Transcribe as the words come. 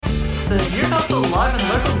the Newcastle Live and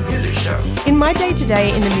Local Music Show. In my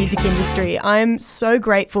day-to-day in the music industry, I'm so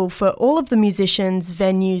grateful for all of the musicians,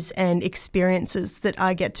 venues and experiences that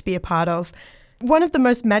I get to be a part of. One of the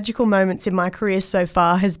most magical moments in my career so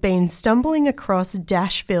far has been stumbling across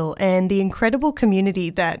Dashville and the incredible community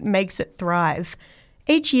that makes it thrive.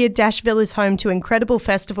 Each year, Dashville is home to incredible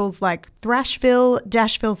festivals like Thrashville,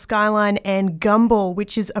 Dashville Skyline and Gumball,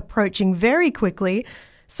 which is approaching very quickly.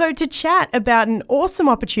 So to chat about an awesome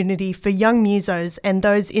opportunity for young musos and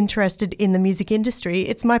those interested in the music industry,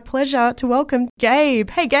 it's my pleasure to welcome Gabe.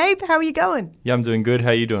 Hey Gabe, how are you going? Yeah, I'm doing good.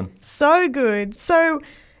 How are you doing? So good. So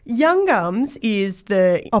Young Gums is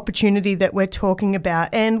the opportunity that we're talking about,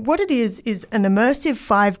 and what it is an immersive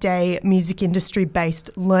 5-day music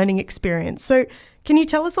industry-based learning experience. So can you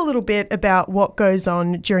tell us a little bit about what goes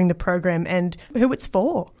on during the program and who it's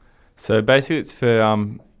for? So basically it's for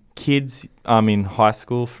kids in high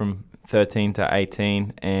school from 13 to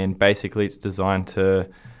 18, and basically it's designed to,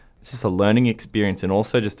 it's just a learning experience and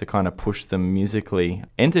also just to kind of push them musically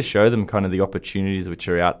and to show them kind of the opportunities which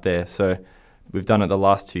are out there. So we've done it the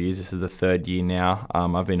last 2 years. This is the third year now.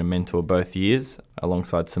 I've been a mentor both years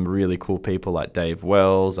alongside some really cool people like Dave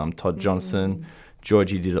Wells, Todd Johnson.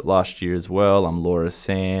 Georgie did it last year as well. Laura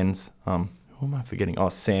Sands. Who am I forgetting? Oh,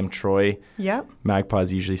 Sam Troy. Yep.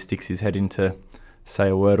 Magpies usually sticks his head in to say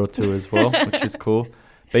a word or two as well, which is cool.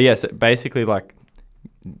 But yeah, so basically like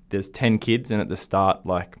there's 10 kids and at the start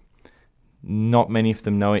like not many of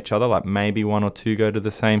them know each other, like maybe one or two go to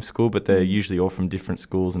the same school, but they're usually all from different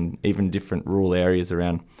schools and even different rural areas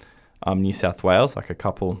around New South Wales, like a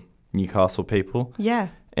couple Newcastle people. Yeah.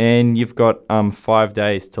 And you've got 5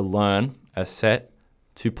 days to learn a set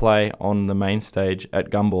to play on the main stage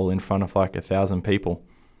at Gumball in front of like 1,000 people.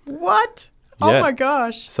 What? Yeah. Oh my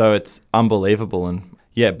gosh. So it's unbelievable. And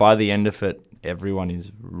yeah, by the end of it, everyone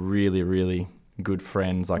is really, really good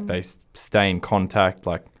friends. Like they stay in contact.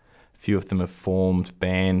 Like a few of them have formed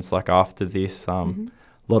bands like after this. A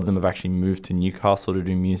lot of them have actually moved to Newcastle to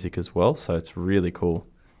do music as well. So it's really cool.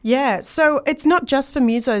 Yeah. So it's not just for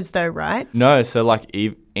musos though, right? No. So like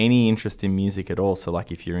any interest in music at all. So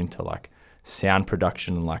like if you're into like sound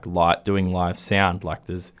production and like doing live sound, like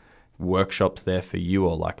there's workshops there for you,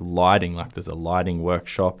 or like lighting, like there's a lighting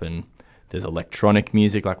workshop, and there's electronic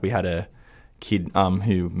music. Like we had a kid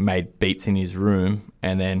who made beats in his room,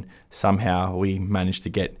 and then somehow we managed to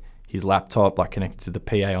get his laptop like connected to the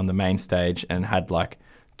PA on the main stage and had like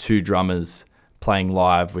 2 drummers playing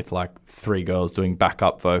live with like 3 girls doing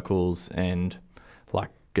backup vocals and like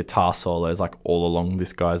guitar solos like all along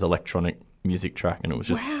this guy's electronic music track, and it was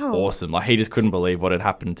just awesome. Like he just couldn't believe what had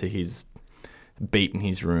happened to his beat in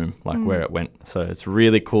his room, like where it went. So it's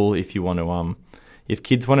really cool if you want to if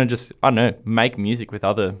kids want to just, I don't know, make music with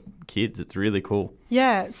other kids. It's really cool.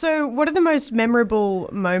 Yeah. So what are the most memorable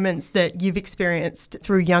moments that you've experienced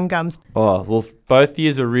through Young Gums? Oh, well, both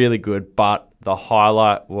years were really good, but the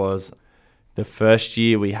highlight was the first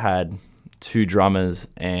year we had 2 drummers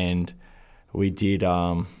and we did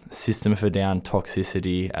System of a Down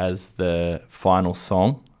Toxicity as the final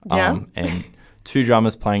song. Yeah. And 2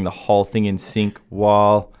 drummers playing the whole thing in sync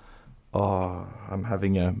while, I'm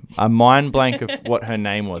having a mind blank of what her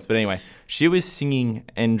name was. But anyway, she was singing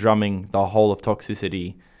and drumming the whole of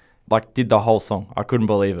Toxicity, like did the whole song. I couldn't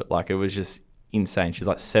believe it. Like it was just insane. She's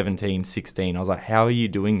like 17, 16. I was like, how are you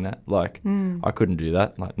doing that? Like I couldn't do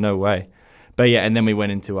that. Like no way. But yeah, and then we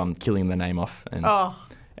went into Killing the Name Off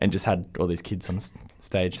and just had all these kids on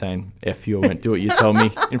stage saying, F you, I won't do what you tell me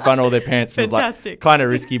in front of all their parents. Fantastic. It was like kind of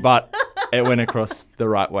risky, but it went across the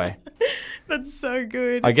right way. That's so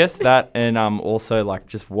good. I guess that, and also like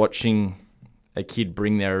just watching a kid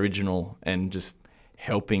bring their original and just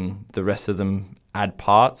helping the rest of them add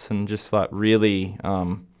parts and just like really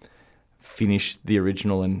finish the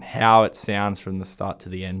original and how it sounds from the start to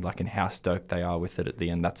the end, like, and how stoked they are with it at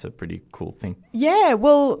the end. That's a pretty cool thing. Yeah,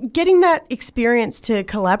 well, getting that experience to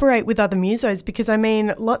collaborate with other musos, because I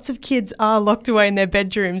mean, lots of kids are locked away in their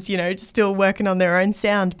bedrooms, you know, still working on their own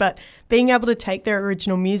sound, but being able to take their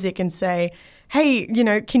original music and say, hey, you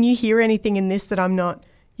know, can you hear anything in this that I'm not,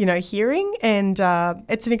 you know, hearing? And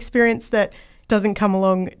it's an experience that doesn't come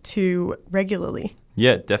along too regularly.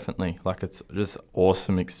 Yeah, definitely. Like, it's just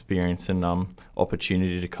awesome experience and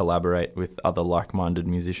opportunity to collaborate with other like-minded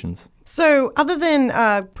musicians. So other than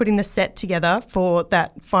putting the set together for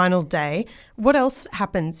that final day, what else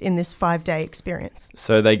happens in this 5-day experience?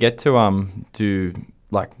 So they get to do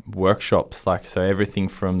like workshops, like, so everything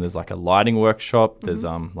from, there's like a lighting workshop, there's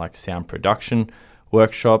like sound production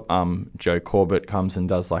workshop. Joe Corbett comes and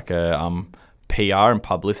does like a PR and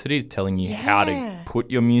publicity, telling you how to put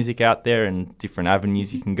your music out there and different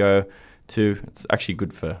avenues you can go too. It's actually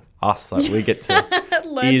good for us. Like we get to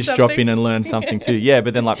Learn eavesdrop something. in and learn something too. Yeah,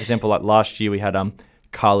 but then like for example, like last year we had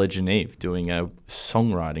Carla Geneve doing a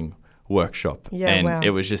songwriting workshop, Yeah, and wow. it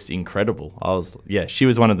was just incredible. She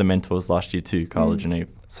was one of the mentors last year too, Carla Geneve.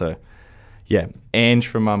 So yeah, Ange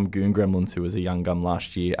from Goon Gremlins, who was a young gum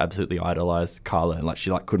last year, absolutely idolized Carla, and like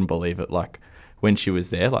she like couldn't believe it. Like when she was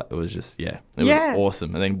there, like it was just it was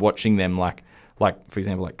awesome. And then watching them like for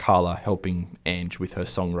example, like Carla helping Ange with her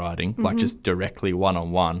songwriting, like just directly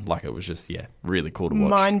one-on-one, like it was just, really cool to watch.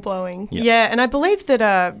 Mind-blowing. Yeah. Yeah, and I believe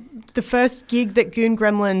that the first gig that Goon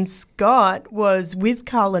Gremlins got was with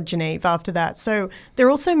Carla Geneve after that. So they're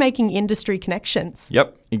also making industry connections.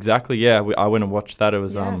 Yep, exactly. Yeah, I went and watched that. It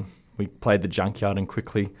was Yeah. we played the Junkyard and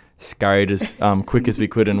quickly scurried as quick as we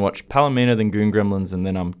could and watched Palomino, then Goon Gremlins, and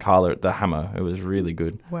then Carla at the Hammer. It was really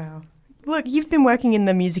good. Wow. Look, you've been working in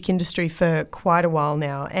the music industry for quite a while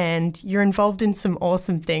now, and you're involved in some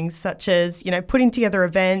awesome things such as, putting together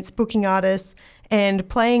events, booking artists, and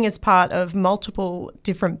playing as part of multiple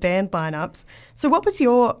different band lineups. So what was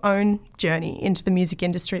your own journey into the music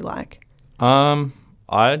industry like?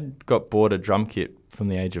 I got bought a drum kit from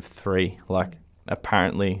the age of 3. Like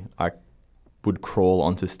apparently I would crawl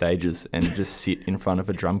onto stages and just sit in front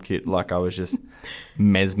of a drum kit. Like I was just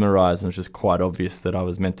mesmerized, and it was just quite obvious that I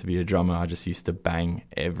was meant to be a drummer. I just used to bang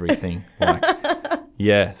everything.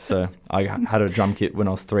 So I had a drum kit when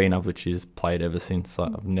I was 3, and I've literally just played ever since.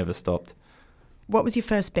 Like, I've never stopped. What was your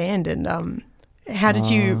first band, and how did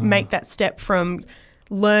you make that step from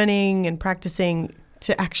learning and practicing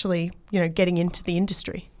to actually, getting into the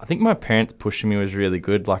industry? I think my parents pushing me was really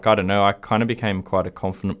good. Like, I don't know, I kind of became quite a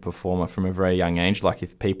confident performer from a very young age. Like,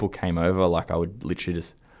 if people came over, like, I would literally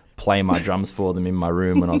just play my drums for them in my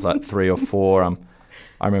room when I was like 3 or 4.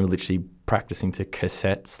 I remember literally practicing to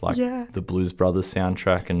cassettes, like the Blues Brothers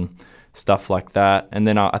soundtrack and stuff like that. And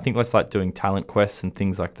then I think I started doing talent quests and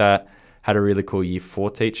things like that. Had a really cool year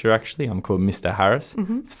 4 teacher, actually. I'm called Mr. Harris.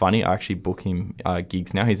 It's funny, I actually book him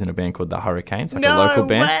gigs now. He's in a band called the Hurricanes, like a local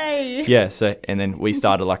band. No way! Yeah, and then we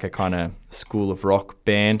started like a kind of School of Rock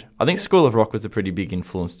band. I think School of Rock was a pretty big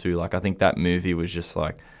influence too. Like I think that movie was just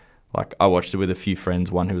like I watched it with a few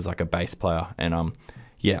friends, one who was like a bass player. And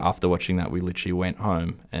after watching that, we literally went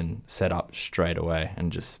home and set up straight away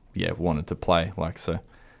and just, wanted to play.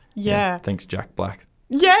 Thanks, Jack Black.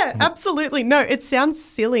 Yeah, absolutely. No, it sounds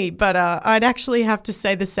silly, but I'd actually have to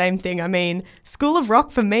say the same thing. I mean, School of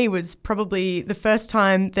Rock for me was probably the first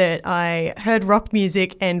time that I heard rock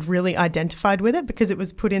music and really identified with it because it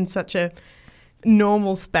was put in such a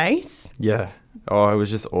normal space. Yeah. Oh, it was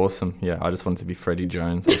just awesome. Yeah, I just wanted to be Freddie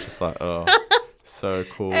Jones. I was just like, oh, so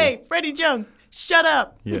cool. Hey, Freddie Jones, shut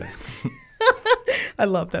up. Yeah. I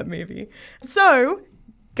love that movie. So,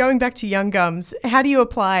 going back to Young Gums, how do you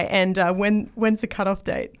apply, and when's the cutoff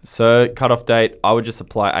date? So cutoff date, I would just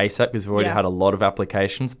apply ASAP because we've already had a lot of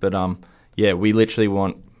applications. But we literally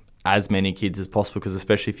want as many kids as possible because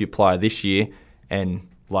especially if you apply this year and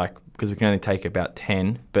because we can only take about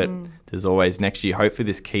 10, but there's always next year. Hopefully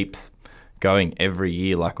this keeps going every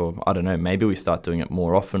year, or I don't know, maybe we start doing it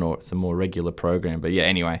more often or it's a more regular program. But yeah,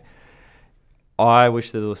 anyway, I wish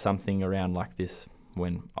that there was something around like this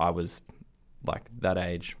when I was like that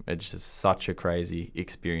age. It's just such a crazy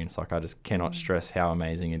experience. Like I just cannot stress how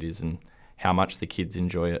amazing it is and how much the kids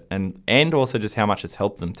enjoy it, and also just how much it's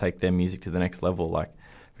helped them take their music to the next level. Like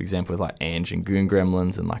for example, with like Ange and Goon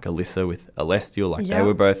Gremlins and like Alyssa with Alestial, they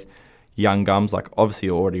were both young gums, like obviously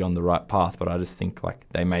already on the right path, but I just think like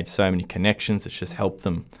they made so many connections. It's just helped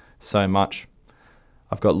them so much.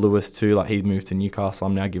 I've got Lewis too, like he moved to Newcastle.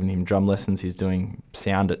 I'm now giving him drum lessons. He's doing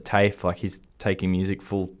sound at TAFE, like he's taking music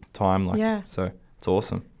full time, so it's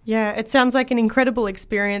awesome. Yeah, it sounds like an incredible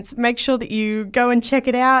experience. Make sure that you go and check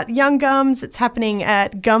it out. Young Gums, it's happening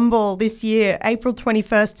at Gumball this year, April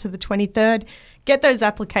 21st to the 23rd. Get those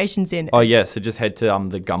applications in. Oh yeah, so just head to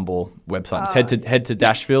the Gumball website. Just head to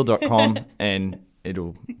dashville.com and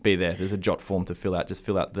it'll be there. There's a jot form to fill out. Just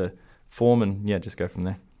fill out the form and just go from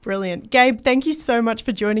there. Brilliant. Gabe, thank you so much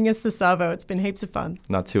for joining us this Arvo. It's been heaps of fun.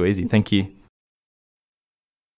 Not too easy. Thank you.